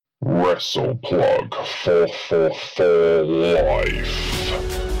Wrestle Plug 444 Life.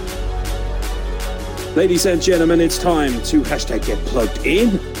 Ladies and gentlemen, it's time to hashtag get plugged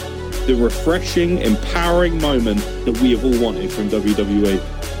in. The refreshing, empowering moment that we have all wanted from WWE.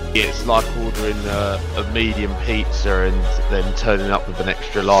 It's like ordering a medium pizza and then turning up with an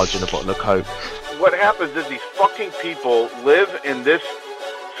extra large and a bottle of Coke. What happens is these fucking people live in this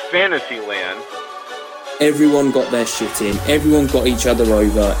fantasy land. Everyone got their shit in, everyone got each other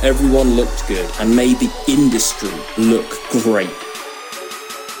over, everyone looked good, and made the industry look great.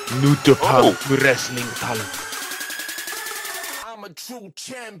 New Japan wrestling talent. I'm a true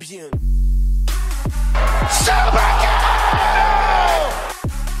champion. Super Cow!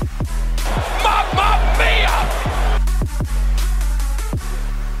 Mamma mia!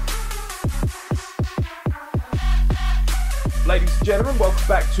 Ladies and gentlemen, welcome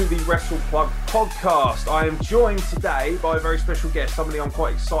back to the Wrestle Plug podcast. I am joined today by a very special guest, somebody I'm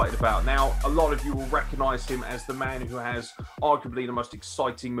quite excited about. Now, a lot of you will recognise him as the man who has arguably the most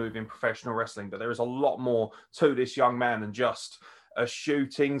exciting move in professional wrestling, but there is a lot more to this young man than just a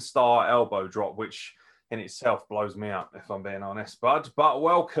shooting star elbow drop, which in itself blows me up, if I'm being honest, bud. But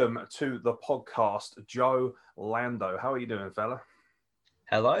welcome to the podcast, Joe Lando. How are you doing, fella?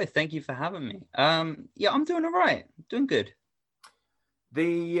 Hello, thank you for having me. Yeah, I'm doing all right. Doing good.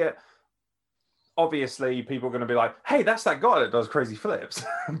 Obviously people are going to be like, hey, that's that guy that does crazy flips.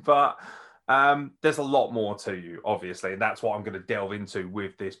 But there's a lot more to you, obviously, and that's what I'm going to delve into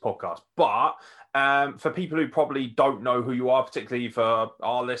with this podcast. But for people who probably don't know who you are, particularly for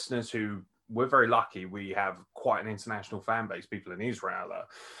our listeners who we're very lucky, we have quite an international fan base, people in Israel,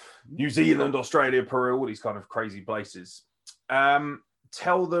 New Zealand, Australia, Peru, all these kind of crazy places.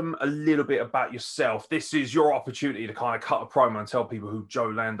 Tell them a little bit about yourself. This is your opportunity to kind of cut a promo and tell people who Joe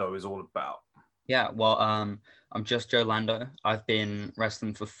Lando is all about. Yeah, well, I'm just Joe Lando. I've been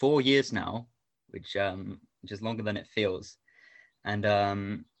wrestling for 4 years now, which is longer than it feels.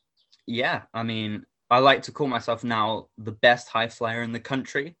 And yeah, I mean, I like to call myself now the best high flyer in the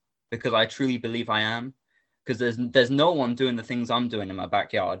country because I truly believe I am. Because there's no one doing the things I'm doing in my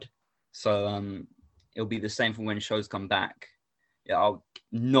backyard. So it'll be the same for when shows come back. Yeah,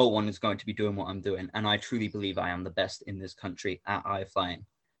 no one is going to be doing what I'm doing. And I truly believe I am the best in this country at high flying.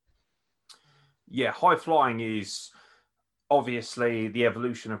 Yeah, high flying is obviously the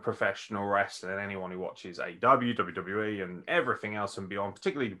evolution of professional wrestling. Anyone who watches AEW, WWE, and everything else and beyond,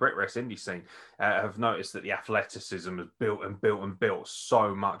 particularly the Brit Rest indie scene, have noticed that the athleticism has built and built and built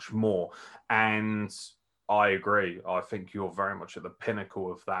so much more. And I agree. I think you're very much at the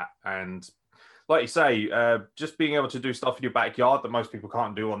pinnacle of that. And like you say, just being able to do stuff in your backyard that most people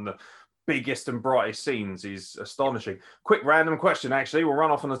can't do on the biggest and brightest scenes is astonishing. Quick random question, actually. We'll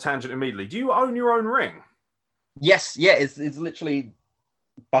run off on a tangent immediately. Do you own your own ring? Yes, yeah, it's literally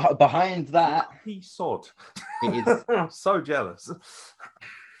behind that. He sod. It is. I'm so jealous.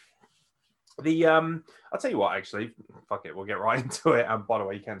 I'll tell you what, actually, fuck it, we'll get right into it. And by the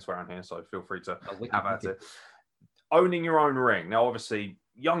way, you can swear on here, so feel free to have at it. Owning your own ring. Now, obviously,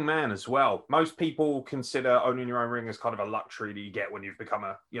 young man as well. Most people consider owning your own ring as kind of a luxury that you get when you've become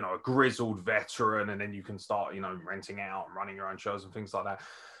a grizzled veteran, and then you can start, renting out and running your own shows and things like that.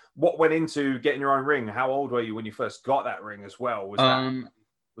 What went into getting your own ring? How old were you when you first got that ring as well? Was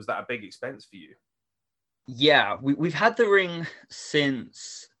that a big expense for you? Yeah, we've had the ring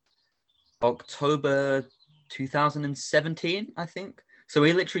since October 2017, I think. So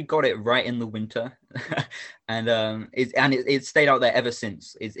we literally got it right in the winter, and it's stayed out there ever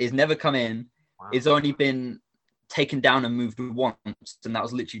since. It's never come in. Wow. It's only been taken down and moved once, and that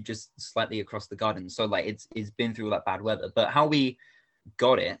was literally just slightly across the garden. So like it's been through all that bad weather. But how we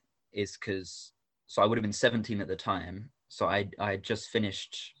got it is because I would have been 17 at the time. So I had just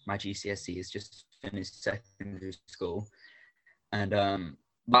finished my GCSEs, just finished secondary school, and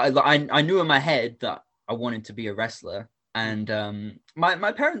but I knew in my head that I wanted to be a wrestler. And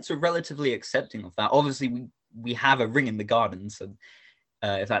my parents are relatively accepting of that. Obviously, we have a ring in the garden, so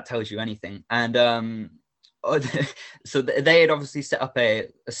if that tells you anything. And so they had obviously set up a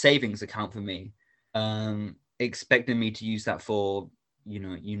savings account for me, expecting me to use that for,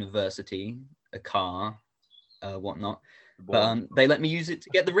 university, a car, whatnot. But they let me use it to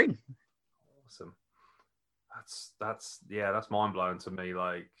get the ring. Awesome. That's mind blowing to me.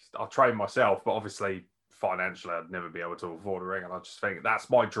 Like, I'll train myself, but obviously financially I'd never be able to afford a ring, and I just think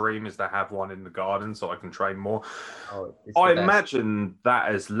that's my dream, is to have one in the garden so I can train more. I imagine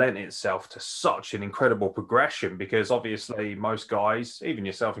that has lent itself to such an incredible progression, because obviously most guys, even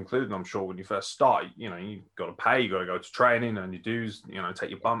yourself included, I'm sure, when you first start, you've got to pay, you got to go to training and your dues, take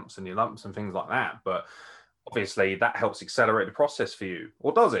your bumps and your lumps and things like that. But obviously that helps accelerate the process for you,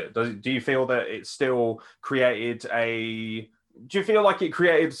 or does it? Do you feel that it still created a? Do you feel like it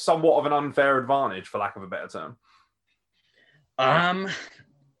created somewhat of an unfair advantage, for lack of a better term?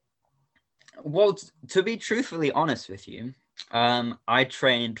 Well, to be truthfully honest with you, I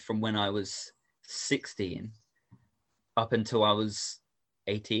trained from when I was 16 up until I was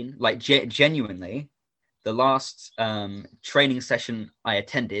 18. Like genuinely, the last training session I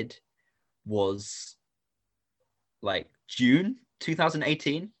attended was like June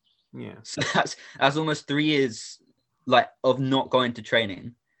 2018. Yeah. So that's almost 3 years like of not going to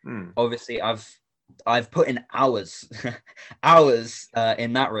training. Obviously, I've put in hours, hours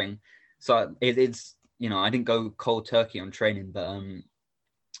in that ring. So it's, you know, I didn't go cold turkey on training, but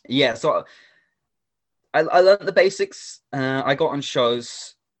yeah. So I learned the basics. I got on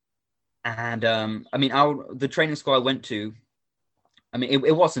shows, and I mean, the training school I went to, I mean,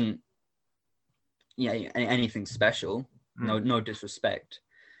 it wasn't, you know, anything special. No disrespect.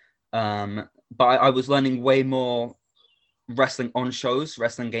 But I was learning way more wrestling on shows,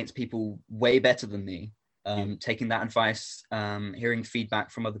 wrestling against people way better than me, taking that advice, hearing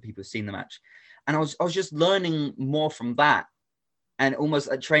feedback from other people who've seen the match. And I was just learning more from that. And almost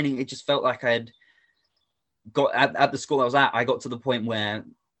at training, it just felt like I had got at the school I was at, I got to the point where,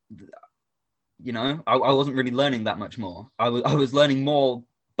 you know, I wasn't really learning that much more. I was learning more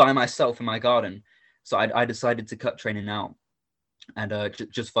by myself in my garden. So I decided to cut training out and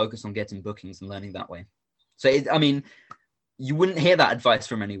just focus on getting bookings and learning that way. So, I mean, you wouldn't hear that advice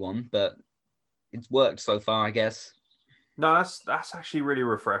from anyone, but it's worked so far, I guess. No, that's actually really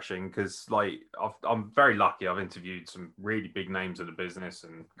refreshing, because like I'm very lucky. I've interviewed some really big names in the business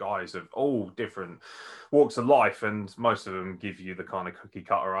and guys of all different walks of life, and most of them give you the kind of cookie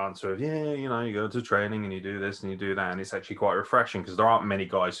cutter answer of, yeah, you know, you go to training and you do this and you do that, and it's actually quite refreshing, because there aren't many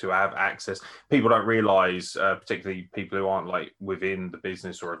guys who have access. People don't realize, particularly people who aren't like within the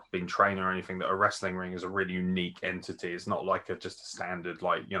business or have been training or anything, that a wrestling ring is a really unique entity. It's not like just a standard,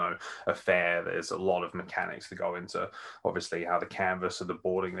 like, you know, affair. There's a lot of mechanics to go into, obviously, how the canvas and the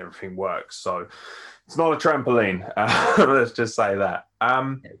boarding and everything works. So it's not a trampoline. Let's just say that.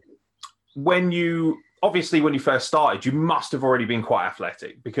 When you first started, you must have already been quite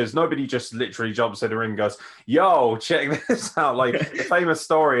athletic, because nobody just literally jumps in the ring and goes, yo, check this out. Like the famous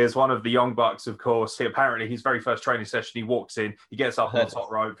story is one of the Young Bucks, of course. Apparently his very first training session, he walks in, he gets up on the top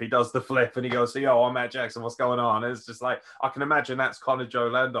rope, he does the flip, and he goes, yo, I'm Matt Jackson, what's going on? And it's just like, I can imagine that's kind of Joe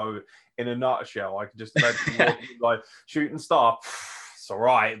Lando in a nutshell. I can just imagine like shooting star. It's all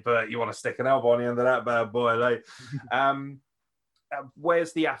right, but you want to stick an elbow on the end of that bad boy. Like,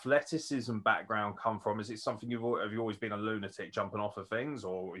 where's the athleticism background come from? Is it something have you always been a lunatic jumping off of things,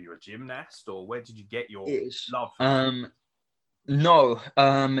 or are you a gymnast, or where did you get your love from? No,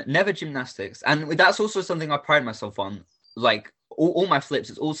 never gymnastics. And that's also something I pride myself on. Like all my flips,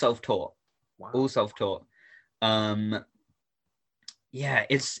 it's all self-taught. Wow. All self-taught. Yeah,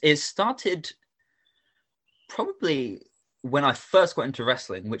 it started probably when I first got into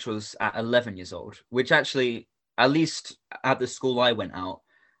wrestling, which was at 11 years old, which actually, at least at the school I went out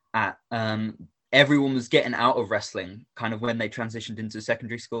at, everyone was getting out of wrestling kind of when they transitioned into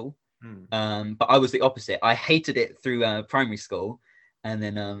secondary school. But I was the opposite. I hated it through primary school, and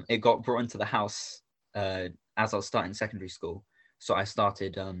then it got brought into the house as I was starting secondary school. So I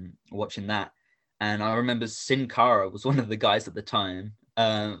started watching that. And I remember Sin Cara was one of the guys at the time.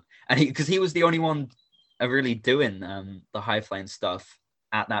 And because he was the only one really doing the high flying stuff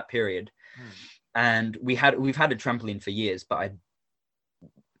at that period. And we've had a trampoline for years, but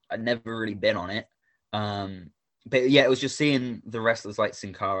I'd never really been on it. But yeah, it was just seeing the wrestlers like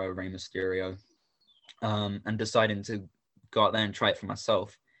Sin Cara, Rey Mysterio, and deciding to go out there and try it for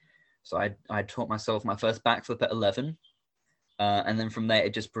myself. So I taught myself my first backflip at 11. And then from there,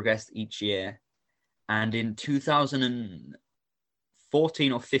 it just progressed each year. And in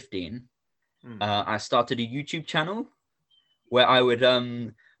 2014 or 15, I started a YouTube channel where I would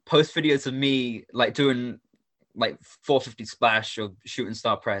post videos of me like doing like 450 splash or shooting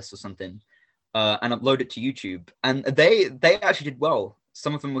star press or something, and upload it to YouTube. And they actually did well.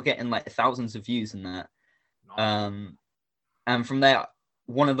 Some of them were getting like thousands of views in that. And from there,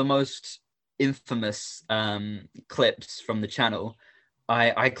 one of the most infamous clips from the channel,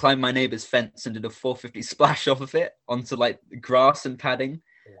 I climbed my neighbor's fence and did a 450 splash off of it onto like grass and padding.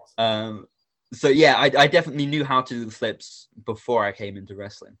 So yeah, I definitely knew how to do the flips before I came into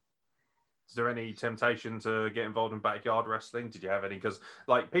wrestling. Is there any temptation to get involved in backyard wrestling? Did you have any? Because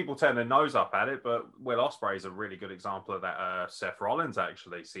like people turn their nose up at it, but Will Ospreay is a really good example of that. Seth Rollins,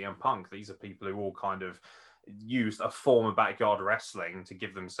 actually, CM Punk. These are people who all kind of used a form of backyard wrestling to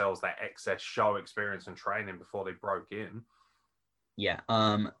give themselves that excess show experience and training before they broke in. Yeah.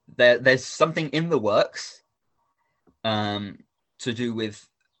 There's something in the works to do with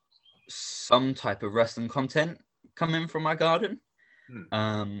some type of wrestling content coming from my garden.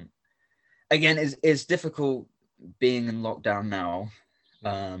 Again, it's difficult being in lockdown now,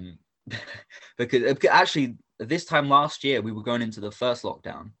 because actually this time last year we were going into the first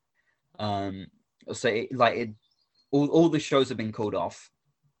lockdown. All the shows have been called off.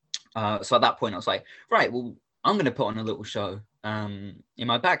 So at that point I was like, right, well, I'm going to put on a little show in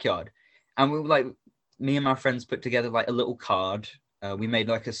my backyard. And we were like, me and my friends put together like a little card. We made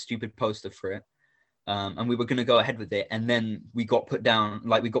like a stupid poster for it. And we were going to go ahead with it. And then we got put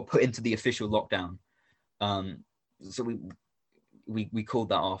into the official lockdown. So we called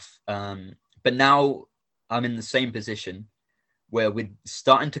that off. But now I'm in the same position where we're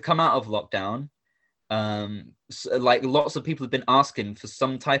starting to come out of lockdown. So, like, lots of people have been asking for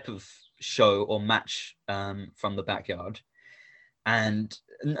some type of show or match from the backyard. And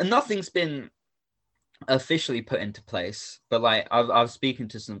nothing's been officially put into place, but like I've spoken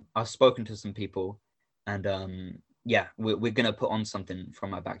to some people, and we're gonna put on something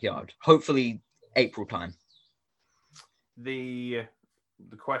from my backyard, hopefully April time. The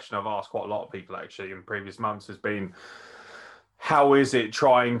question I've asked quite a lot of people actually in previous months has been, how is it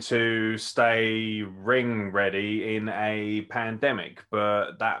trying to stay ring ready in a pandemic?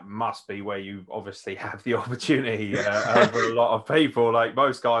 But that must be where you obviously have the opportunity over a lot of people. Like,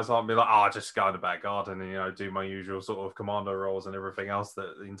 most guys aren't be like, just go in the back garden and, do my usual sort of commando roles and everything else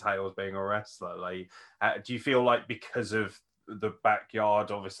that entails being a wrestler. Like, do you feel like because of the backyard,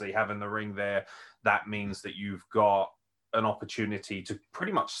 obviously having the ring there, that means that you've got an opportunity to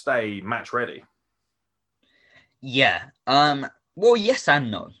pretty much stay match ready? Yeah. Well, yes and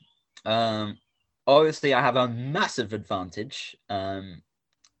no. Obviously, I have a massive advantage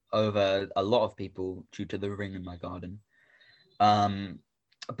over a lot of people due to the ring in my garden.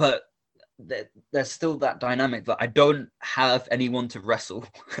 But there's still that dynamic that I don't have anyone to wrestle.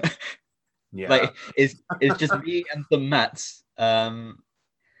 Yeah. Like, it's just me and the mats.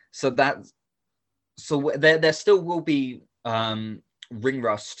 So there still will be ring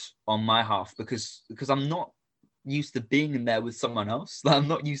rust on my half because I'm not used to being in there with someone else. Like, I'm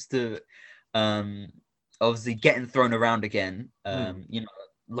not used to obviously getting thrown around again,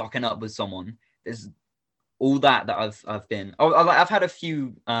 locking up with someone. There's all that I've been. I've had a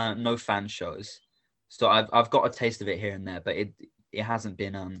few no fan shows, so I've got a taste of it here and there, but it hasn't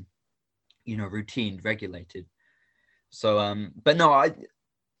been routine regulated. So but no,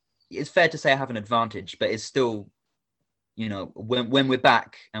 it's fair to say I have an advantage, but it's still, when we're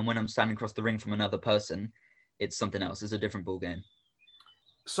back and when I'm standing across the ring from another person, it's something else. It's a different ball game.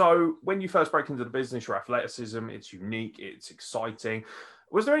 So when you first break into the business, your athleticism, it's unique, it's exciting.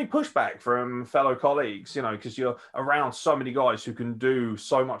 Was there any pushback from fellow colleagues, because you're around so many guys who can do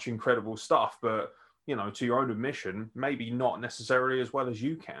so much incredible stuff, but, to your own admission, maybe not necessarily as well as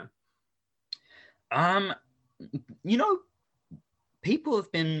you can? People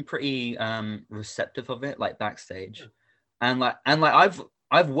have been pretty receptive of it, like backstage. And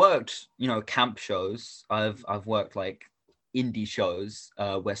I've worked, camp shows. I've worked like indie shows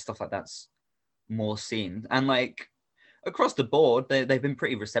where stuff like that's more seen, and like across the board, they've been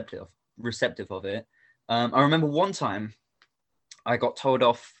pretty receptive of it. I remember one time I got told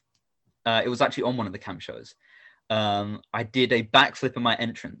off. It was actually on one of the camp shows. I did a backflip in my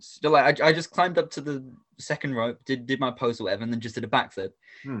entrance. So, like, I just climbed up to the second rope, did my pose or whatever, and then just did a backflip.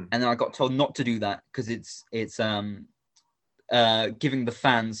 And then I got told not to do that because it's giving the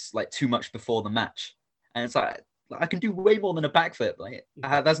fans like too much before the match. And it's like, I can do way more than a backflip. Like,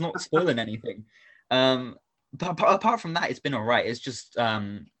 that's not spoiling anything. But apart from that, it's been all right. It's just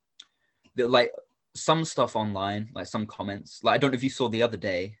like some stuff online, like some comments. Like, I don't know if you saw the other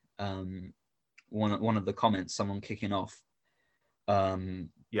day, one of the comments, someone kicking off.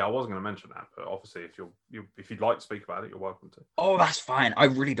 Yeah, I wasn't going to mention that, but obviously, if you'd like to speak about it, you're welcome to. Oh, that's fine. I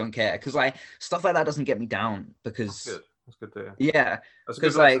really don't care because like stuff like that doesn't get me down because. That's good to hear. Yeah, that's a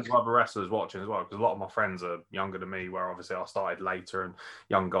good lesson to other wrestlers watching as well, because a lot of my friends are younger than me, where obviously I started later, and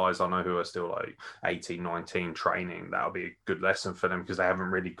young guys I know who are still like 18, 19 training, that'll be a good lesson for them because they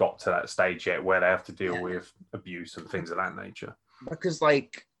haven't really got to that stage yet where they have to deal with abuse and things of that nature. Because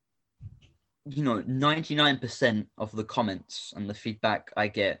like, 99% of the comments and the feedback I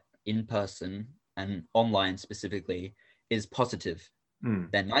get in person and online specifically is positive.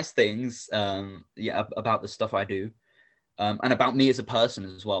 They're nice things, about the stuff I do. And about me as a person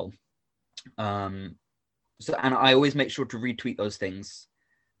as well. And I always make sure to retweet those things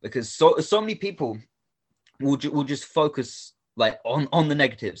because so many people we'll just focus like on the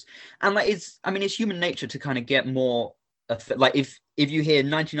negatives. And like it's human nature to kind of get more like if you hear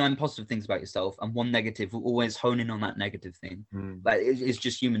 99 positive things about yourself and one negative, we'll always hone in on that negative thing. Like it's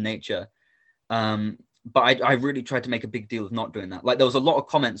just human nature. But I really tried to make a big deal of not doing that. Like there was a lot of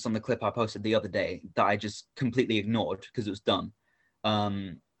comments on the clip I posted the other day that I just completely ignored because it was dumb.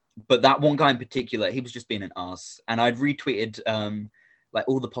 But that one guy in particular, he was just being an ass, and I'd retweeted like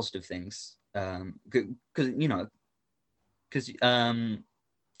all the positive things because it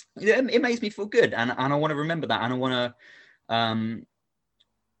makes me feel good, and I want to remember that, and I want to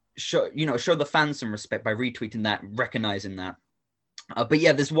show the fans some respect by retweeting that, recognizing that. But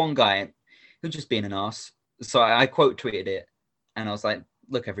yeah, there's one guy who's just being an ass, so I quote tweeted it, and I was like,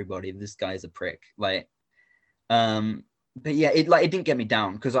 "Look, everybody, this guy's a prick." Like, but yeah, it didn't get me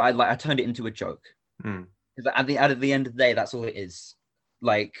down because I turned it into a joke. Because at the end of the day, that's all it is.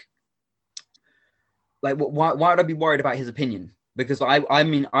 Like why would I be worried about his opinion? Because I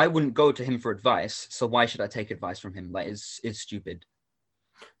mean I wouldn't go to him for advice, so why should I take advice from him? Like it's stupid.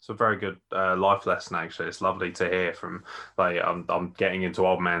 It's a very good life lesson, actually. It's lovely to hear from. Like I'm getting into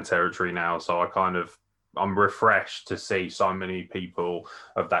old man territory now, so I'm refreshed to see so many people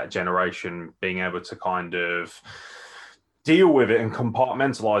of that generation being able to kind of deal with it and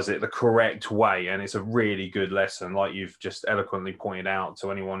compartmentalize it the correct way. And it's a really good lesson, like you've just eloquently pointed out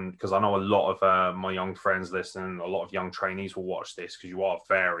to anyone, because I know a lot of my young friends listen, a lot of young trainees will watch this, because you are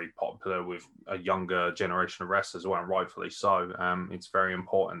very popular with a younger generation of wrestlers, well, and rightfully so. It's very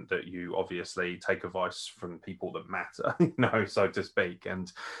important that you obviously take advice from people that matter, so to speak,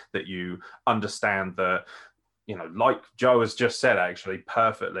 and that you understand that, like Joe has just said, actually,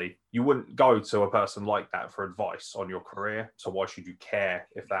 perfectly, you wouldn't go to a person like that for advice on your career. So why should you care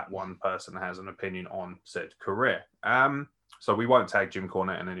if that one person has an opinion on said career? So we won't tag Jim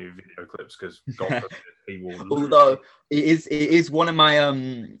Cornette in any video clips because God forbid he will. Although it is one of my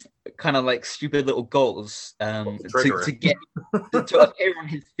kind of like stupid little goals to get to appear on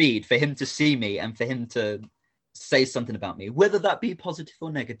his feed, for him to see me and for him to say something about me, whether that be positive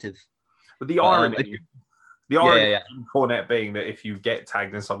or negative. But the irony. The irony of Cornette being that if you get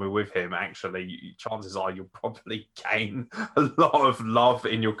tagged in something with him, actually, chances are you'll probably gain a lot of love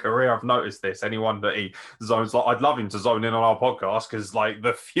in your career. I've noticed this. Anyone that he zones, like, I'd love him to zone in on our podcast because, like,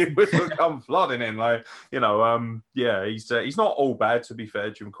 the viewers will come flooding in. Like, he's not all bad, to be fair,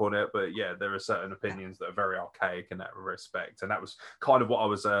 Jim Cornette, but yeah, there are certain opinions that are very archaic in that respect, and that was kind of what I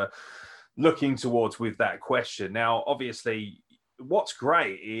was looking towards with that question. Now, obviously, what's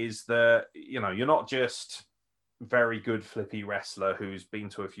great is that you're not just very good flippy wrestler who's been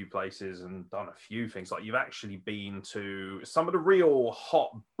to a few places and done a few things. Like, you've actually been to some of the real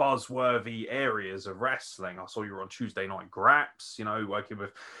hot buzzworthy areas of wrestling. I saw you were on Tuesday Night Graps, working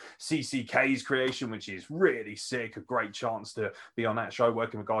with CCK's creation, which is really sick. A great chance to be on that show,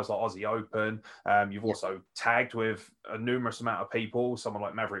 working with guys like Aussie Open. You've also tagged with a numerous amount of people. Someone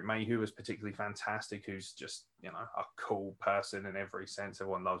like Maverick Mayhew is particularly fantastic, who's just a cool person in every sense.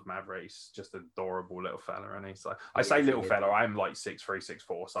 Everyone loves Maverick. He's just an adorable little fella, and he's like, I say little fella, I'm like 6'3",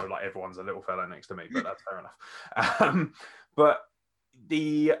 6'4", so like everyone's a little fella next to me, but that's fair enough. But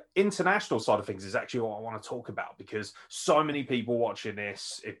the international side of things is actually what I want to talk about, because so many people watching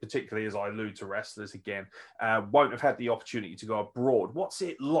this, particularly as I allude to wrestlers again, won't have had the opportunity to go abroad. What's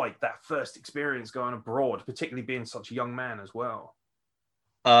it like, that first experience going abroad, particularly being such a young man as well?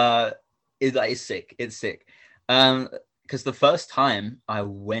 It's sick. It's sick. Because the first time I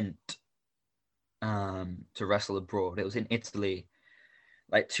went to wrestle abroad, it was in Italy,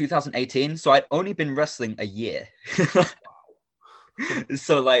 like 2018. So I'd only been wrestling a year.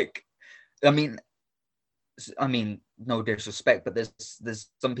 So like, I mean, no disrespect, but there's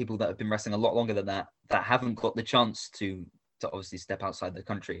some people that have been wrestling a lot longer than that haven't got the chance to obviously step outside the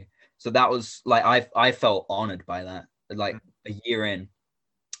country. So that was like, I felt honored by that. Like a year in,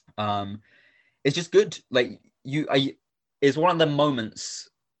 it's just good. Like it's one of the moments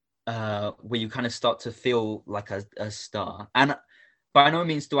where you kind of start to feel like a star. And by no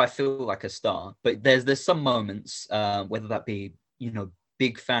means do I feel like a star, but there's some moments, whether that be,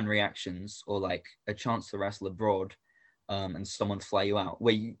 big fan reactions or like a chance to wrestle abroad, and someone fly you out,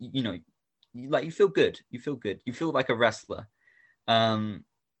 where you feel good. You feel like a wrestler.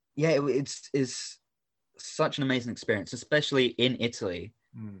 It's such an amazing experience, especially in Italy,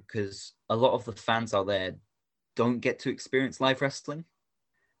 because a lot of the fans out there don't get to experience live wrestling.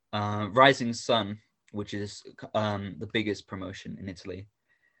 Rising Sun, which is the biggest promotion in Italy,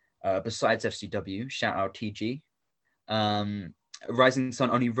 besides FCW, shout out TG. Rising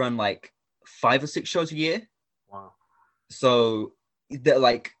Sun only run like 5 or 6 shows a year. Wow. So they're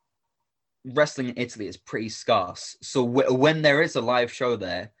like, wrestling in Italy is pretty scarce. So when there is a live show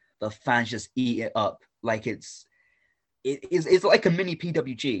there, the fans just eat it up. Like it's like a mini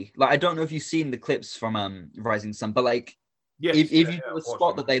PWG. Like I don't know if you've seen the clips from Rising Sun, but like Yes, if you do a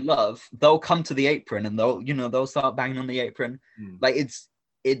spot that they love, they'll come to the apron and they'll start banging on the apron. Like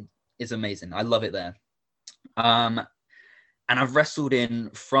it is amazing. I love it there. And I've wrestled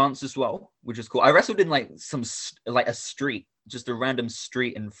in France as well, which is cool. I wrestled in like a street, just a random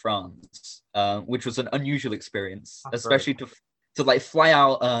street in France, which was an unusual experience, especially to like fly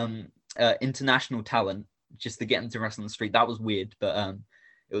out international talent just to get them to wrestle on the street. That was weird, but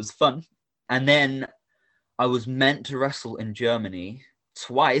it was fun. And then I was meant to wrestle in Germany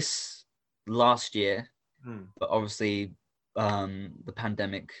twice last year, but obviously the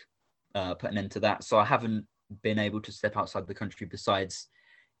pandemic put an end to that. So I haven't been able to step outside the country besides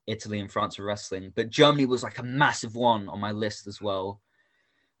Italy and France for wrestling. But Germany was like a massive one on my list as well.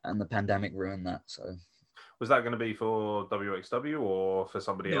 And the pandemic ruined that. So was that going to be for WXW or for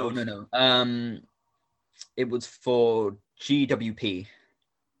somebody else? No. It was for GWP.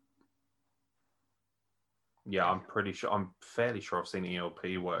 Yeah, I'm fairly sure I've seen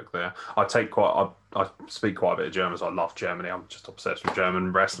ELP work there. I speak quite a bit of German, so I love Germany. I'm just obsessed with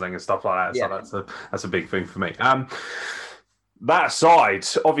German wrestling and stuff like that. Yeah. So that's a big thing for me. That aside,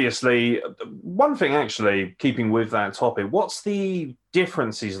 obviously, one thing actually, keeping with that topic, what's the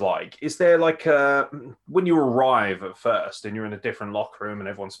differences like? Is there like when you arrive at first and you're in a different locker room and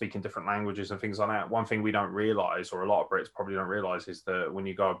everyone's speaking different languages and things like that, one thing we don't realize, or a lot of Brits probably don't realize, is that when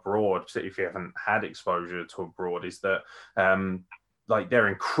you go abroad, particularly if you haven't had exposure to abroad, is that like they're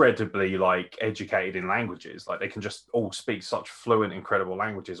incredibly like educated in languages. Like they can just all speak such fluent, incredible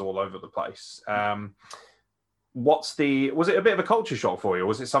languages all over the place. Was it a bit of a culture shock for you, or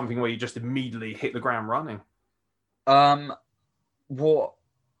was it something where you just immediately hit the ground running? Well,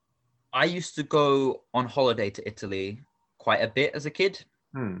 I used to go on holiday to Italy quite a bit as a kid.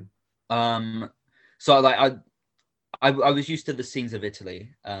 So like I was used to the scenes of Italy.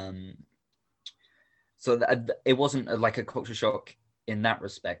 So that it wasn't like a culture shock in that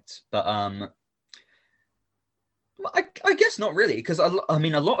respect, but I guess not really, because I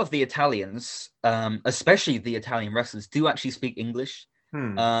mean, a lot of the Italians, especially the Italian wrestlers, do actually speak English.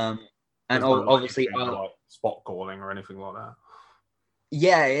 And obviously, like spot calling or anything like that.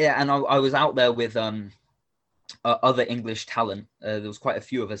 Yeah. And I was out there with other English talent. There was quite a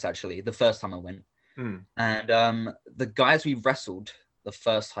few of us actually the first time I went. And the guys we wrestled the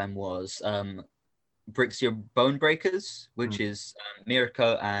first time was Brixia Bone Breakers, which is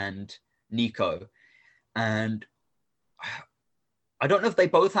Mirko and Nico. And I don't know if they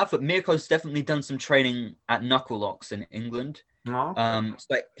both have, but Mirko's definitely done some training at Knuckle Locks in England. So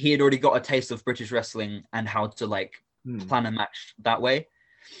like, he had already got a taste of British wrestling and how to like plan a match that way.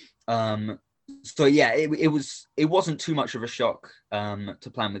 So yeah, it wasn't too much of a shock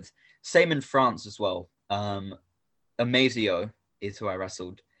to plan with. Same in France as well. Amazio is who I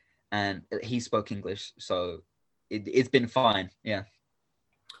wrestled, and he spoke English, so it's been fine. Yeah.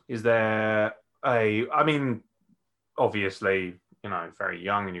 Is there I mean, obviously, you know, very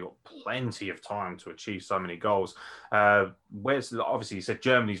young and you've got plenty of time to achieve so many goals. Obviously you said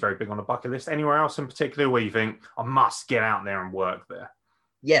Germany's very big on the bucket list. Anywhere else in particular where you think I must get out there and work there?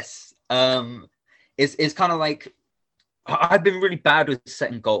 Yes. It's kind of like I've been really bad with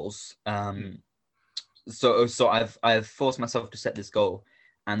setting goals. So I've forced myself to set this goal,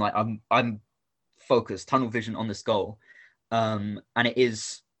 and like I'm focused, tunnel vision on this goal. And it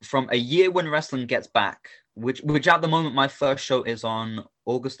is from a year when wrestling gets back, which at the moment my first show is on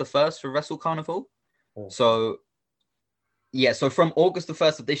August the 1st for Wrestle Carnival. So yeah, so from August the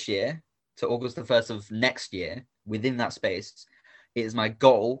 1st of this year to August the 1st of next year, within that space, it is my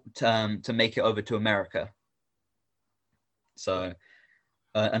goal to make it over to America. So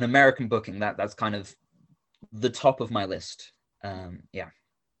an American booking, that's kind of the top of my list. Yeah.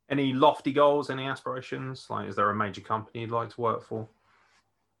 Any lofty goals, any aspirations? Like, is there a major company you'd like to work for?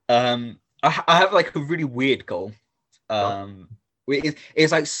 I have like a really weird goal.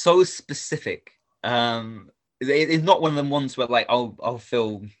 It's like so specific. It's not one of them ones where like I'll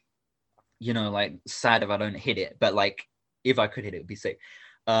feel, you know, like sad if I don't hit it, but like if I could hit it, it'd be sick.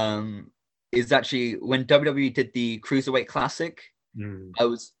 Is actually when WWE did the Cruiserweight Classic, I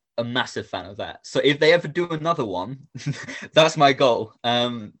was a massive fan of that. So if they ever do another one, that's my goal,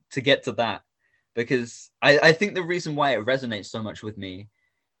 to get to that, because I think the reason why it resonates so much with me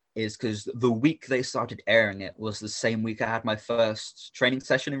is because the week they started airing it was the same week I had my first training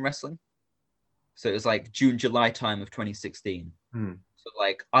session in wrestling. So it was like June, July time of 2016. So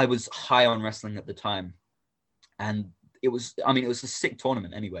like I was high on wrestling at the time, and it was a sick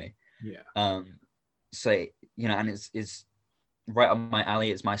tournament anyway. Yeah. So and it's right up my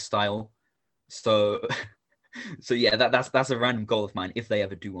alley. It's my style. So yeah, that's a random goal of mine if they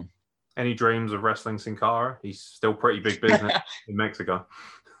ever do one. Any dreams of wrestling Sin Cara? He's still pretty big business in Mexico.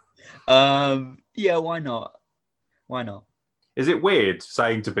 Yeah, why not? Why not? Is it weird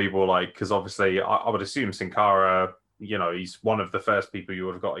saying to people like, because obviously I would assume Sin Cara, he's one of the first people you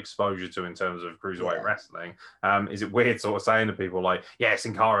would have got exposure to in terms of cruiserweight wrestling. Is it weird sort of saying to people like, yeah,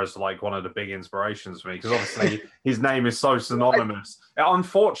 Sin Cara's like one of the big inspirations for me? Because obviously his name is so synonymous,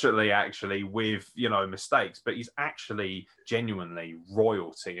 unfortunately, actually, with, mistakes, but he's actually genuinely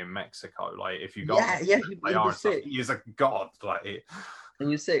royalty in Mexico. Like if you go, he is a god. Like it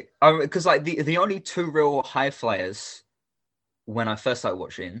was sick. Because like the only two real high flyers when I first started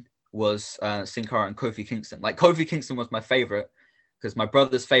watching was Sin Cara and Kofi Kingston. Like Kofi Kingston was my favorite because my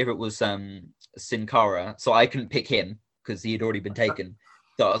brother's favorite was Sin Cara, so I couldn't pick him because he had already been taken.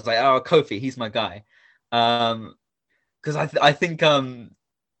 So I was like, oh, Kofi, he's my guy. Because I think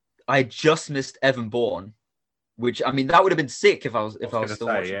I just missed Evan Bourne, which I mean that would have been sick if I was still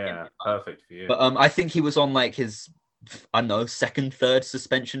watching. Yeah, perfect for you. But I think he was on like his, I don't know, second, third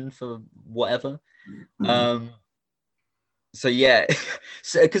suspension for whatever. So yeah,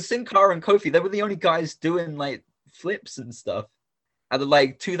 because Sin Cara and Kofi, they were the only guys doing like flips and stuff. And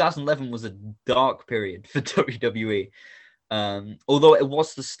like 2011 was a dark period for WWE. Although it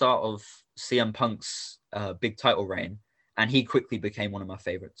was the start of CM Punk's big title reign, and he quickly became one of my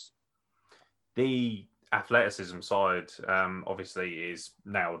favorites. The athleticism side obviously is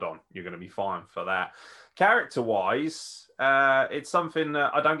nailed on. You're going to be fine for that. Character-wise, it's something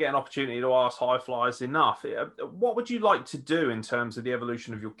that I don't get an opportunity to ask high flyers enough. What would you like to do in terms of the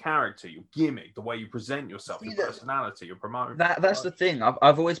evolution of your character, your gimmick, the way you present yourself, your personality, your promotion? That's the thing.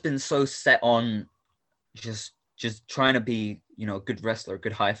 I've always been so set on just trying to be, a good wrestler, a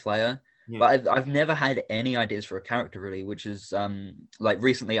good high flyer. Yeah. But I've never had any ideas for a character really, which is like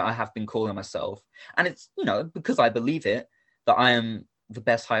recently I have been calling myself, and it's because I believe it, that I am the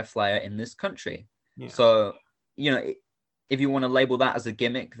best high flyer in this country. Yeah. So if you want to label that as a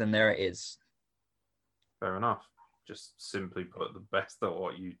gimmick, then there it is. Fair enough. Just simply put, the best at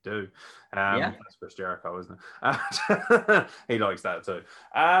what you do. That's Chris Jericho, isn't it? He likes that too.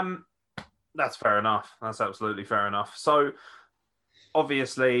 That's fair enough. That's absolutely fair enough. So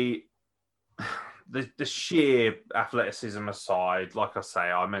obviously, the sheer athleticism aside, like I say,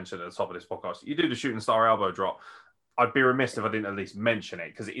 I mentioned at the top of this podcast, you do the shooting star elbow drop. I'd be remiss if I didn't at least mention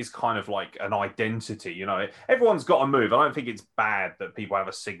it because it is kind of like an identity, Everyone's got a move. I don't think it's bad that people have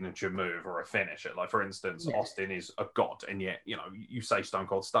a signature move or a finisher. Like, for instance, Austin is a god, and yet, you say Stone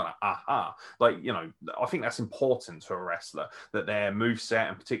Cold Stunner, aha. Like, I think that's important to a wrestler, that their moveset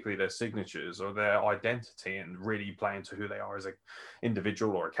and particularly their signatures or their identity and really playing to who they are as an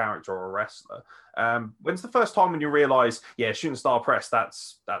individual or a character or a wrestler. When's the first time when you realize, shooting star press,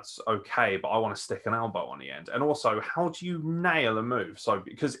 that's okay, but I want to stick an elbow on the end? And also, how do you nail a move? So,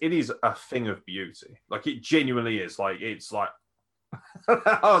 because it is a thing of beauty, like it genuinely is. Like it's like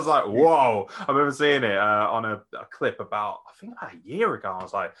I was like, whoa! I remember seeing it on a clip about a year ago. I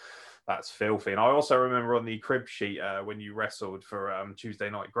was like, that's filthy. And I also remember on the crib sheet when you wrestled for Tuesday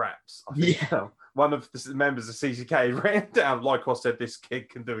Night Graps. I think, one of the members of CCK ran down, like I said, this kid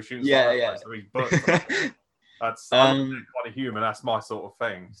can do a shooting star. So he's booked. That's I'm quite a human. That's my sort of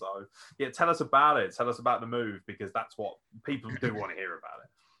thing. So tell us about it. Tell us about the move, because that's what people do want to hear about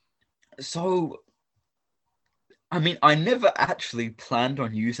it. So, I mean, I never actually planned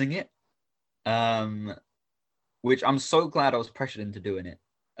on using it, which I'm so glad I was pressured into doing it,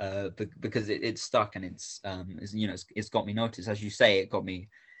 because it stuck and it's got me noticed. As you say, it got me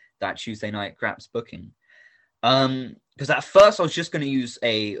that Tuesday Night Graps booking. Because at first I was just going to use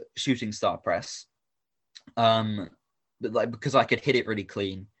a shooting star press. But like, because I could hit it really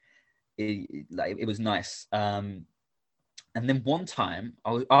clean, it was nice. And then one time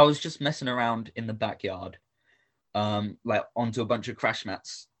I was just messing around in the backyard, like onto a bunch of crash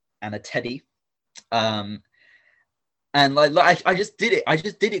mats and a teddy, and like I just did it. I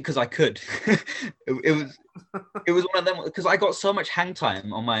just did it because I could. it was one of them, because I got so much hang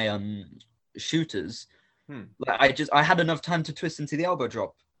time on my shooters. Like I had enough time to twist into the elbow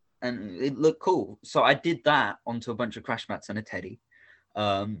drop. And it looked cool. So I did that onto a bunch of crash mats and a teddy.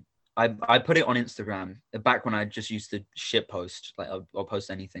 I put it on Instagram back when I just used to shit post. Like I'll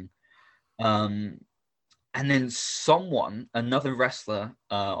post anything. And then another wrestler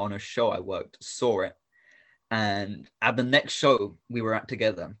on a show I worked, saw it. And at the next show we were at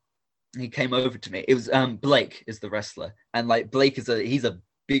together, he came over to me. It was Blake is the wrestler. And like Blake he's a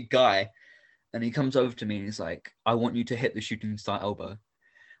big guy. And he comes over to me and he's like, I want you to hit the shooting star elbow.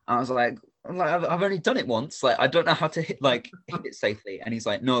 I was like, I've only done it once. Like, I don't know how to hit it safely. And he's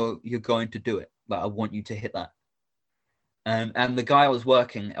like, no, you're going to do it. Like, I want you to hit that. And the guy I was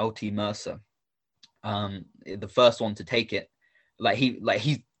working, LT Mercer, the first one to take it, he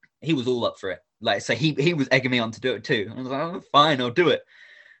was all up for it. Like, so he was egging me on to do it too. And I was like, oh, fine, I'll do it.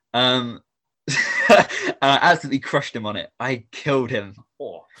 And I absolutely crushed him on it. I killed him.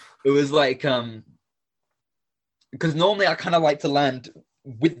 Oh. It was like, because normally I kind of like to land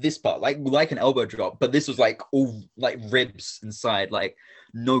with this part, like an elbow drop, but this was like all like ribs inside, like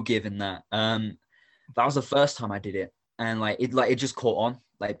no give in that. That was the first time I did it, and it just caught on.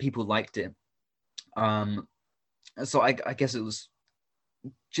 Like, people liked it. So I guess it was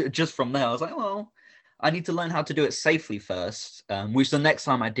just from there. I was like, well, I need to learn how to do it safely first. Which the next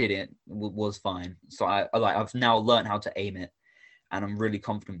time I did it was fine. So I've now learned how to aim it, and I'm really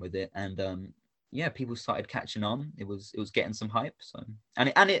confident with it. And yeah, people started catching on. It was getting some hype. So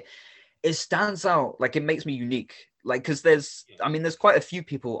it stands out. Like, it makes me unique. Like, because there's quite a few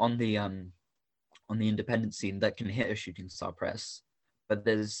people on the independent scene that can hit a shooting star press, but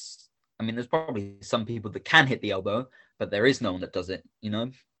there's probably some people that can hit the elbow, but there is no one that does it. You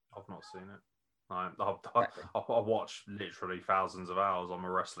know, I've not seen it. I've watched literally thousands of hours. I'm a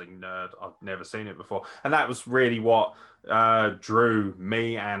wrestling nerd. I've never seen it before. And that was really what drew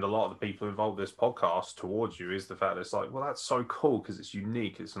me and a lot of the people involved in this podcast towards you, is the fact that it's like, well, that's so cool because it's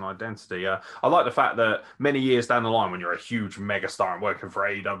unique. It's an identity. I like the fact that many years down the line, when you're a huge megastar and working for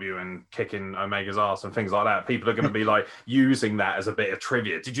AEW and kicking Omega's ass and things like that, people are going to be like using that as a bit of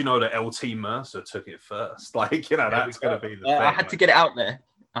trivia. Did you know that LT Mercer took it first? Like, you know, that's going to be the thing. I had to get it out there.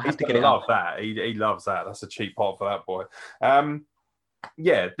 He's going to love that. He loves that. That's a cheap pot for that boy.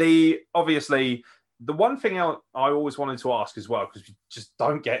 Yeah, obviously the one thing I always wanted to ask as well, because we just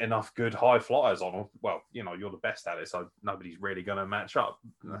don't get enough good high flyers on. Well, you know, you're the best at it, so nobody's really going to match up.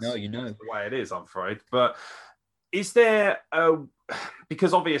 That's the way it is, I'm afraid. But is there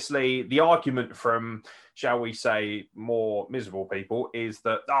because obviously the argument from, shall we say, more miserable people is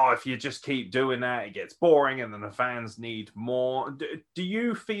that, if you just keep doing that, it gets boring and then the fans need more. Do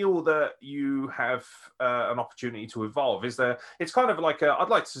you feel that you have an opportunity to evolve? It's kind of like I'd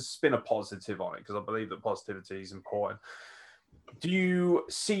like to spin a positive on it, because I believe that positivity is important. Do you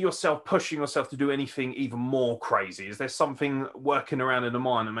see yourself pushing yourself to do anything even more crazy? Is there something working around in the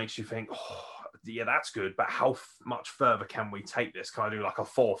mind that makes you think, yeah, that's good, but how much further can we take this? Can I do like a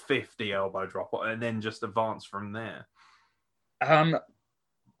 450 elbow drop and then just advance from there?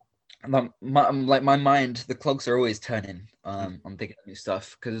 My mind, the clogs are always turning. I'm thinking of new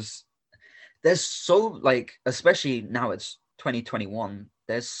stuff, because there's so, especially now it's 2021,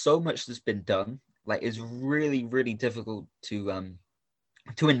 there's so much that's been done. Like, it's really, really difficult to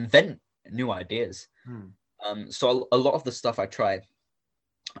invent new ideas. So a lot of the stuff I try,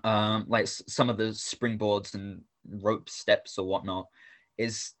 like some of the springboards and rope steps or whatnot,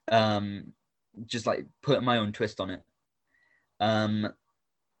 is just like putting my own twist on it.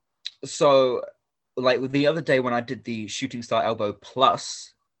 So like the other day when I did the shooting star elbow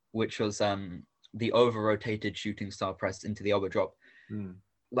plus, which was the over rotated shooting star press into the elbow drop,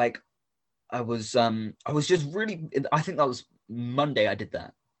 like I was just really, I think that was Monday I did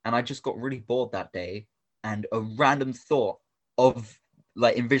that, and I just got really bored that day, and a random thought of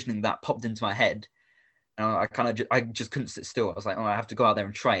like envisioning that popped into my head, and I just couldn't sit still. I was like, I have to go out there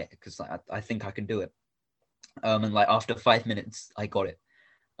and try it, because I think I can do it. And like after 5 minutes, I got it.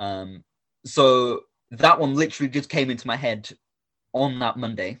 So that one literally just came into my head on that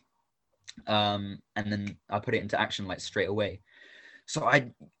Monday, and then I put it into action like straight away. So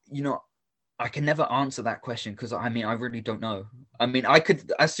I can never answer that question, because I really don't know. I mean, I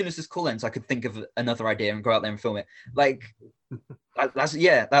could, as soon as this call ends, I could think of another idea and go out there and film it. Like,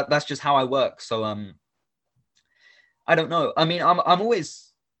 that's just how I work. So I don't know. I mean, I'm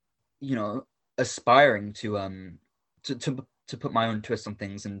always, aspiring to put my own twist on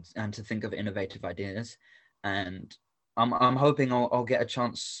things and to think of innovative ideas. And I'm hoping I'll get a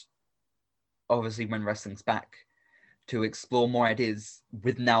chance, obviously when wrestling's back, to explore more ideas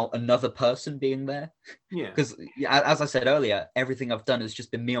with now another person being there. Yeah. Because as I said earlier, everything I've done has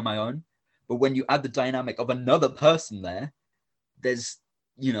just been me on my own. But when you add the dynamic of another person there, there's,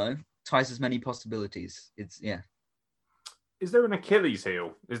 twice as many possibilities. Yeah. Is there an Achilles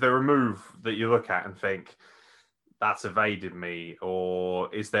heel? Is there a move that you look at and think, that's evaded me?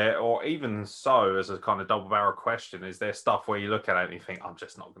 Or is there, or even so, as a kind of double barrel question, is there stuff where you look at it and you think, I'm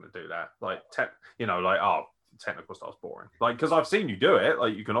just not going to do that? Like, technical stuff's boring. Like, because I've seen you do it.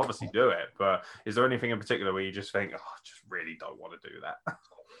 Like, you can obviously do it, but is there anything in particular where you just think, I just really don't want to do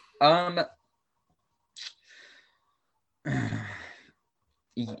that?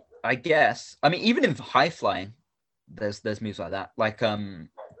 I guess. I mean, even in high flying, there's moves like that, like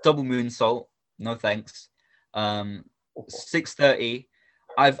double moonsault. No thanks. 630.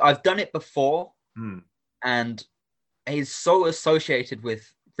 I've done it before, and it's so associated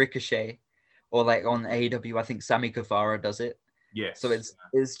with Ricochet, or like on AEW, I think Sammy Guevara does it. Yes. So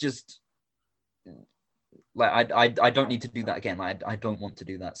it's just like I don't need to do that again. Like I don't want to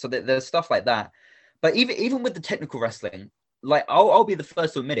do that. So there's stuff like that. But even with the technical wrestling, like I'll be the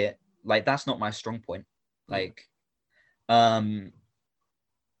first to admit it. Like that's not my strong point. Like,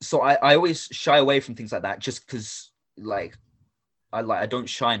 so I always shy away from things like that just because like I don't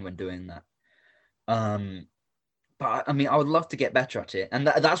shine when doing that. But I mean, I would love to get better at it, and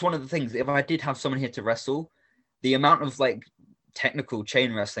that's one of the things. If I did have someone here to wrestle, the amount of like technical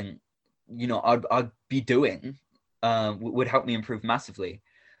chain wrestling, you know, I'd be doing would help me improve massively.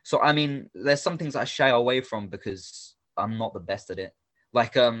 So I mean, there's some things I shy away from because I'm not the best at it.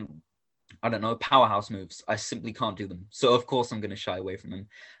 Like I don't know, powerhouse moves. I simply can't do them. So of course I'm going to shy away from them.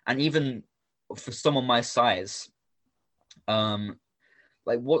 And even for someone my size,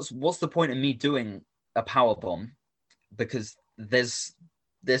 like what's the point of me doing a power bomb? Because there's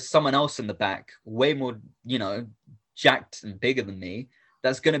someone else in the back, way more, you know, jacked and bigger than me,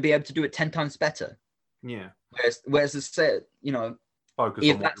 that's going to be able to do it 10 times better. Yeah. Whereas the set, you know, Focus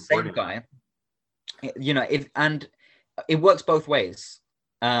if on that what same you're guy, you know, and it works both ways.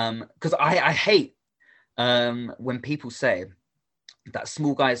 Because I hate when people say that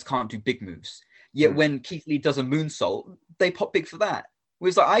small guys can't do big moves. Yet when Keith Lee does a moonsault, they pop big for that.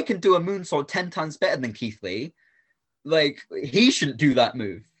 Whereas like, I can do a moonsault 10 times better than Keith Lee. Like he shouldn't do that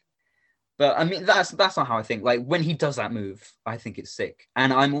move. But I mean, that's not how I think. Like when he does that move, I think it's sick.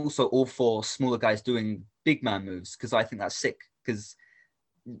 And I'm also all for smaller guys doing big man moves because I think that's sick. Because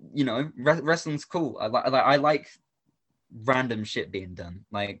you know, wrestling's cool. I like random shit being done.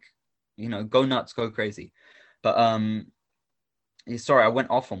 Like, you know, go nuts, go crazy. But sorry, I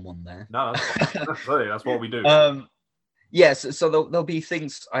went off on one there. No, that's what we do. Yes, so there'll be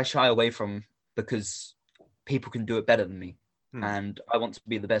things I shy away from because people can do it better than me. And I want to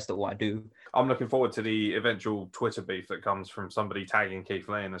be the best at what I do. I'm looking forward to the eventual Twitter beef that comes from somebody tagging Keith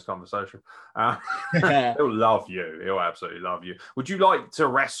Lee in this conversation. He'll love you. He'll absolutely love you. Would you like to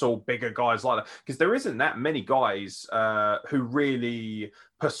wrestle bigger guys like that? Because there isn't that many guys who really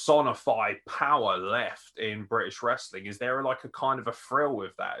personify power left in British wrestling. Is there like a kind of a thrill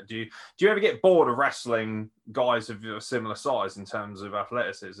with that? Do you ever get bored of wrestling guys of a similar size in terms of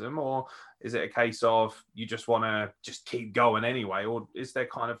athleticism, or is it a case of you just want to just keep going anyway, or is there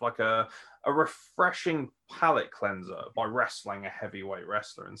kind of like a refreshing palate cleanser by wrestling a heavyweight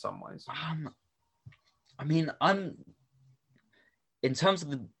wrestler in some ways? I mean, in terms of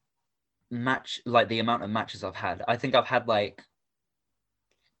the match, like the amount of matches I've had, I think I've had like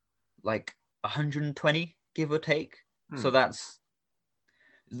 120, give or take. So that's,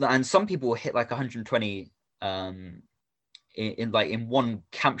 and some people will hit like 120 in one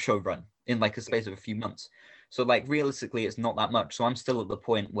camp show run in like a space of a few months. So like realistically, it's not that much. So I'm still at the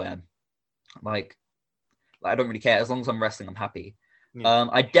point where like I don't really care. As long as I'm wrestling, I'm happy.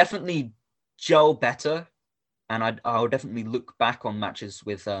 I definitely gel better, and I'll definitely look back on matches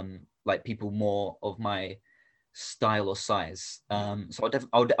with like people more of my style or size. So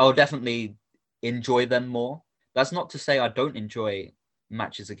I'll definitely enjoy them more. That's not to say I don't enjoy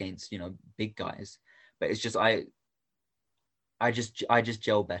matches against, you know, big guys, but it's just I just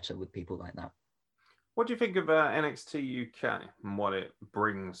gel better with people like that. What do you think of NXT UK and what it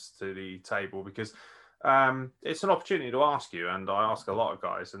brings to the table? Because it's an opportunity to ask you, and I ask a lot of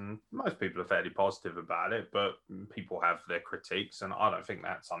guys, and most people are fairly positive about it, but people have their critiques, and I don't think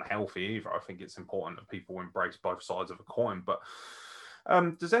that's unhealthy either. I think it's important that people embrace both sides of a coin. But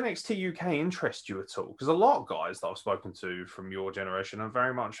does NXT UK interest you at all? Because a lot of guys that I've spoken to from your generation are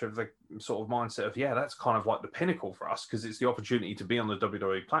very much of the sort of mindset of, yeah, that's kind of like the pinnacle for us because it's the opportunity to be on the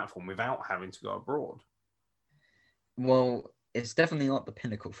WWE platform without having to go abroad. Well, it's definitely not the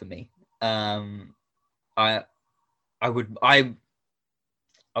pinnacle for me. I would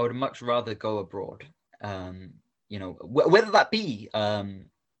much rather go abroad. You know, whether that be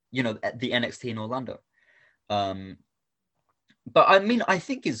you know, the NXT in Orlando. But I mean, I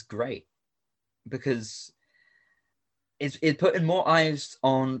think it's great because it's putting more eyes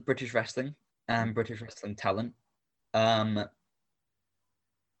on British wrestling and British wrestling talent. I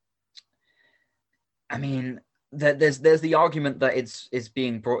mean, there's the argument that it's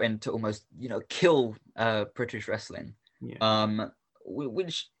being brought in to almost, you know, kill British wrestling,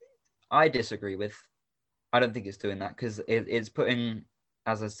 which I disagree with. I don't think it's doing that because it's putting,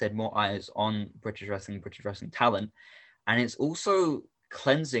 as I said, more eyes on British wrestling talent. And it's also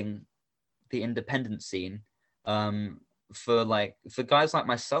cleansing the independent scene for guys like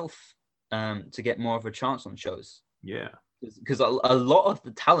myself to get more of a chance on shows. Yeah. Because a lot of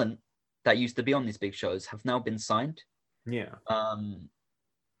the talent that used to be on these big shows have now been signed. Yeah.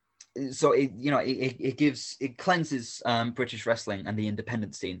 So it cleanses British wrestling and the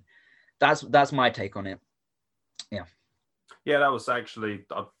independent scene. That's my take on it. Yeah. Yeah, that was actually,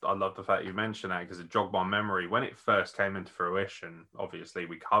 I love the fact you mentioned that because it jogged my memory. When it first came into fruition, obviously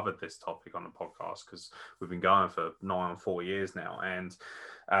we covered this topic on the podcast because we've been going for 4 years now. And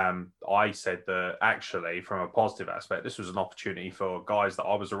I said that actually, from a positive aspect, this was an opportunity for guys that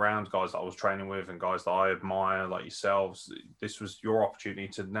I was around, guys that I was training with, and guys that I admire, like yourselves. This was your opportunity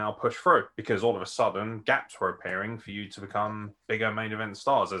to now push through because all of a sudden gaps were appearing for you to become bigger main event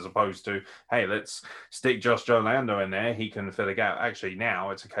stars, as opposed to, hey, let's stick just Joe Lando in there. He can fill a gap. Actually,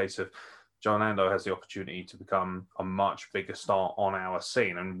 now it's a case of Joe Lando has the opportunity to become a much bigger star on our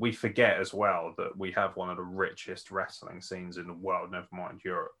scene. And we forget as well that we have one of the richest wrestling scenes in the world, never mind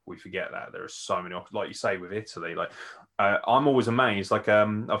Europe. We forget that. There are so many, like you say, with Italy. Like, I'm always amazed. Like, I've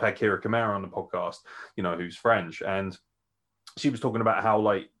had Kira Kamara on the podcast, who's French. And she was talking about how,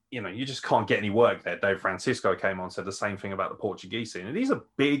 like, you just can't get any work there. Dave Francisco came on, said the same thing about the Portuguese scene. And these are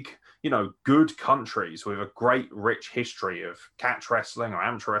big, good countries with a great, rich history of catch wrestling or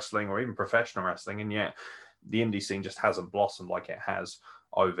amateur wrestling or even professional wrestling. And yet the indie scene just hasn't blossomed like it has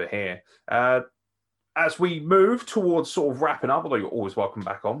over here. As we move towards sort of wrapping up, although you're always welcome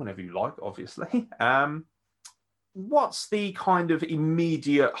back on whenever you like, obviously. What's the kind of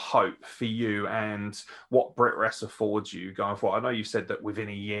immediate hope for you and what Brit Wrestler affords you going forward? I know you said that within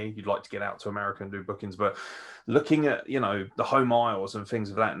a year you'd like to get out to America and do bookings, but looking at, the home aisles and things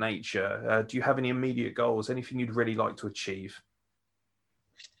of that nature, do you have any immediate goals, anything you'd really like to achieve?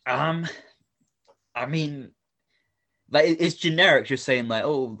 I mean, like, it's generic, just saying like,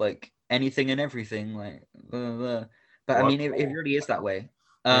 oh, like anything and everything, like, but I mean, it really is that way.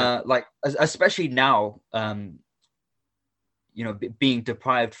 Like, especially now, being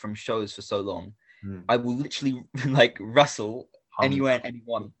deprived from shows for so long, I will literally like wrestle anywhere and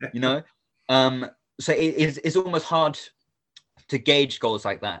anyone, so it's almost hard to gauge goals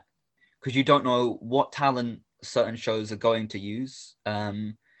like that because you don't know what talent certain shows are going to use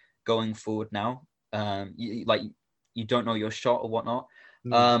going forward now. You don't know your shot or whatnot.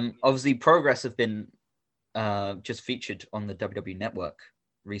 Obviously Progress have been just featured on the WWE Network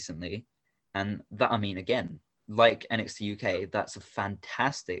recently, and that, I mean, again, like NXT UK, that's a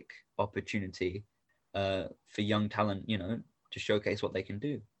fantastic opportunity for young talent, to showcase what they can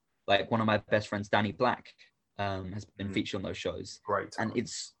do. Like one of my best friends, Danny Black, has been featured on those shows. Great. And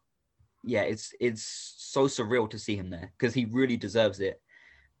it's so surreal to see him there because he really deserves it.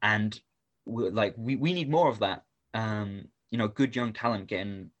 And we need more of that. Good young talent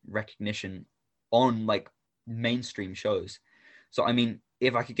getting recognition on like mainstream shows. So, I mean,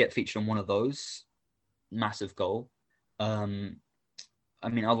 if I could get featured on one of those, massive goal. I mean,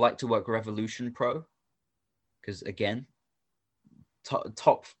 I'd like to work Revolution Pro because, again,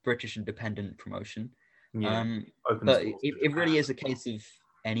 top British independent promotion. But it really is a case of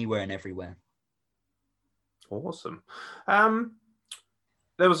anywhere and everywhere. Awesome.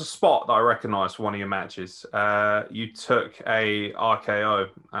 There was a spot that I recognised for one of your matches. You took a RKO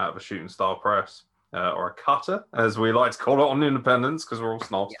out of a shooting star press, or a cutter, as we like to call it on Independence, because we're all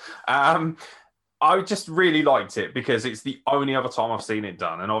snobs. Yeah. I just really liked it because it's the only other time I've seen it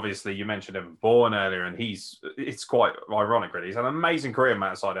done. And obviously you mentioned Evan Bourne earlier, and it's quite ironic, really. He's had an amazing career,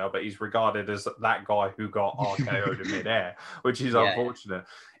 Matt Sydal, but he's regarded as that guy who got RKO'd in midair, which is unfortunate.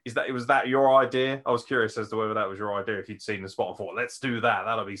 Was that your idea? I was curious as to whether that was your idea. If you'd seen the spot and thought, let's do that,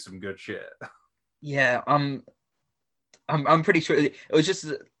 that'll be some good shit. Yeah, I'm pretty sure it was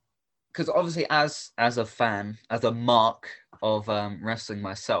just because obviously as a fan, as a mark of wrestling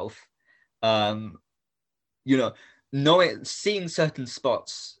myself, seeing certain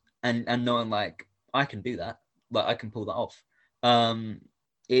spots and knowing like I can do that, like I can pull that off.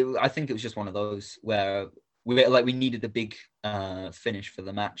 I think it was just one of those where we needed a big finish for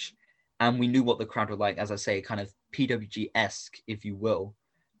the match, and we knew what the crowd would like, as I say, kind of PWG-esque, if you will.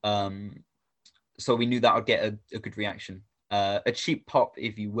 So we knew that would get a good reaction, a cheap pop,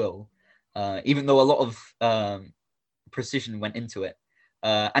 if you will, even though a lot of precision went into it.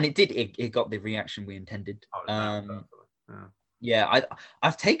 And it got the reaction we intended. I've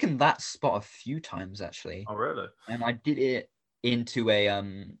taken that spot a few times actually. Oh, really? And I did it into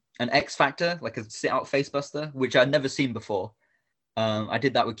an X Factor, like a sit out face buster, which I'd never seen before. I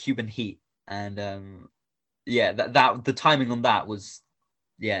did that with Cuban Heat, and that the timing on that was,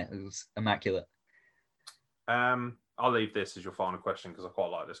 it was immaculate. I I'll leave this as your final question because I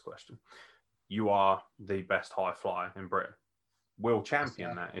quite like this question. You are the best high flyer in Britain. We'll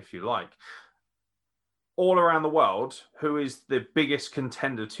champion that if you like. All around the world, who is the biggest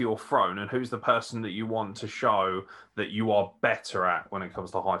contender to your throne, and who's the person that you want to show that you are better at when it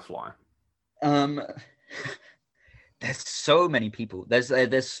comes to high flying? There's so many people. There's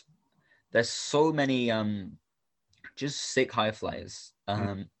so many just sick high flyers.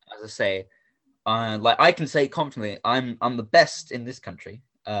 As I say, like I can say confidently, I'm the best in this country.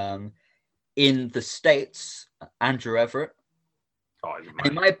 In the States, Andrew Everett. Oh,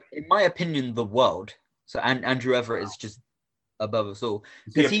 in my opinion, the world. So Andrew Everett is just above us all.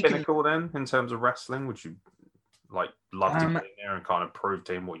 Is he a pinnacle then in terms of wrestling? Would you like love to get in there and kind of prove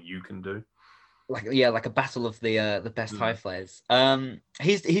to him what you can do? Like a battle of the best high flyers.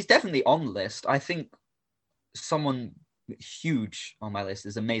 He's definitely on the list. I think someone huge on my list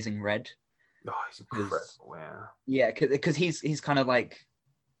is Amazing Red. Oh, he's incredible, yeah. Because he's kind of like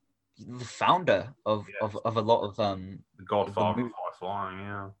the founder of a lot of the godfather of high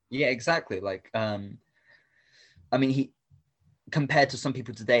flying. Yeah, exactly. Like I mean, he compared to some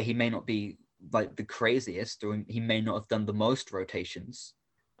people today, he may not be like the craziest, or he may not have done the most rotations,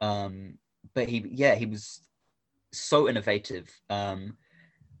 but he was so innovative, and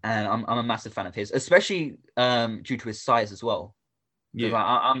I'm a massive fan of his, especially due to his size as well. Yeah,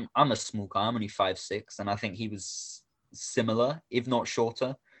 like, I'm a small guy. I'm only 5'6", and I think he was similar, if not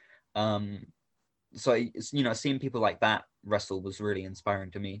shorter. So seeing people like that wrestle was really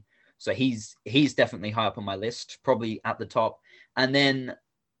inspiring to me. So he's definitely high up on my list, probably at the top. And then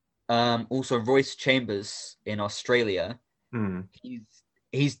also Royce Chambers in Australia.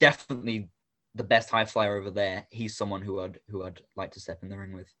 He's definitely the best high flyer over there. He's someone who I'd like to step in the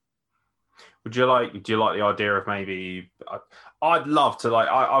ring with. Do you like the idea of maybe? I'd love to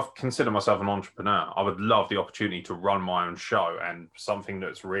I've considered myself an entrepreneur. I would love the opportunity to run my own show, and something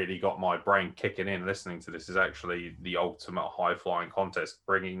that's really got my brain kicking in listening to this is actually the ultimate high flying contest,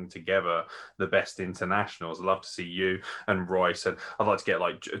 bringing together the best internationals. I'd love to see you and Royce, and I'd like to get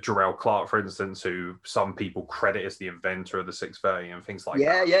like Jarrell Clark, for instance, who some people credit as the inventor of the 630 and things like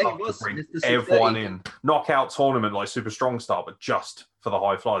that. Yeah, he was. Bring everyone in, knockout tournament like Super Strong Style, but just for the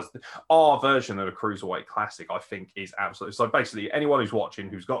high flyers. Our version of the Cruiserweight Classic, I think, is absolutely... So basically, anyone who's watching,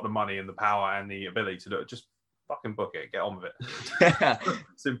 who's got the money and the power and the ability to do it, just fucking book it. Get on with it.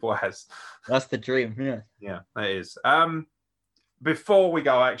 Simple as. That's the dream, yeah. Yeah, that is. Before we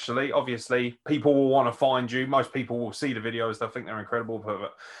go, actually, obviously, people will want to find you. Most people will see the videos. They'll think they're incredible.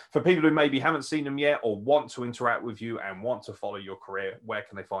 But for people who maybe haven't seen them yet or want to interact with you and want to follow your career, where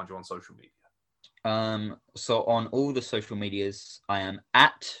can they find you on social media? So on all the social medias, I am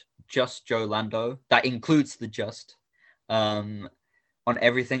at Just Joe Lando. That includes the Just. On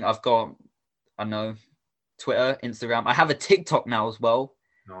everything, I've got, Twitter, Instagram. I have a TikTok now as well.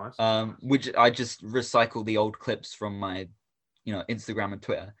 Nice. Which I just recycle the old clips from my, Instagram and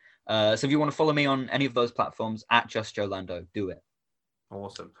Twitter. So if you want to follow me on any of those platforms, at Just Joe Lando, do it.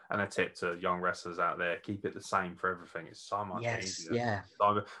 Awesome. And a tip to young wrestlers out there, keep it the same for everything. It's so much easier. Yeah.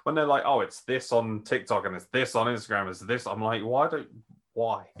 So when they're like, oh, it's this on TikTok and it's this on Instagram, it's this, I'm like,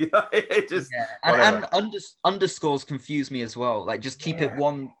 why? It just... Yeah. And underscores confuse me as well. Like, just keep it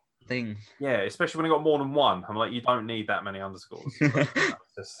one thing. Yeah, especially when you got more than one. I'm like, you don't need that many underscores.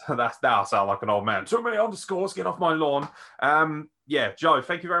 That's now I sound like an old man. Too many underscores, get off my lawn. Yeah, Joe,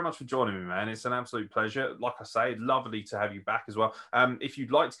 thank you very much for joining me, man. It's an absolute pleasure. Like I say, lovely to have you back as well. If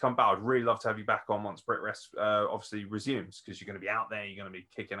you'd like to come back, I'd really love to have you back on once Brit Rest obviously resumes, because you're going to be out there, you're going to be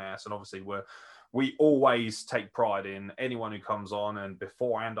kicking ass, and obviously we always take pride in anyone who comes on, and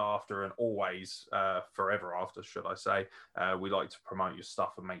before and after, and always forever after, should I say. We like to promote your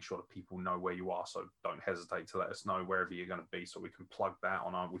stuff and make sure that people know where you are, so don't hesitate to let us know wherever you're going to be so we can plug that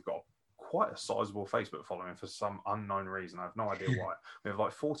on. We've got quite a sizable Facebook following for some unknown reason. I have no idea why. We have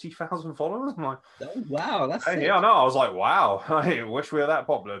like 40,000 followers. I'm like, oh, wow, that's sick. Yeah, I know. I was like, wow, I wish we were that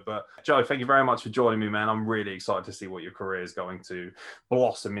popular. But Joe, thank you very much for joining me, man. I'm really excited to see what your career is going to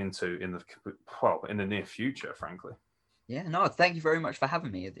blossom into in the near future, frankly. Yeah, no, thank you very much for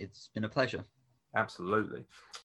having me. It's been a pleasure. Absolutely.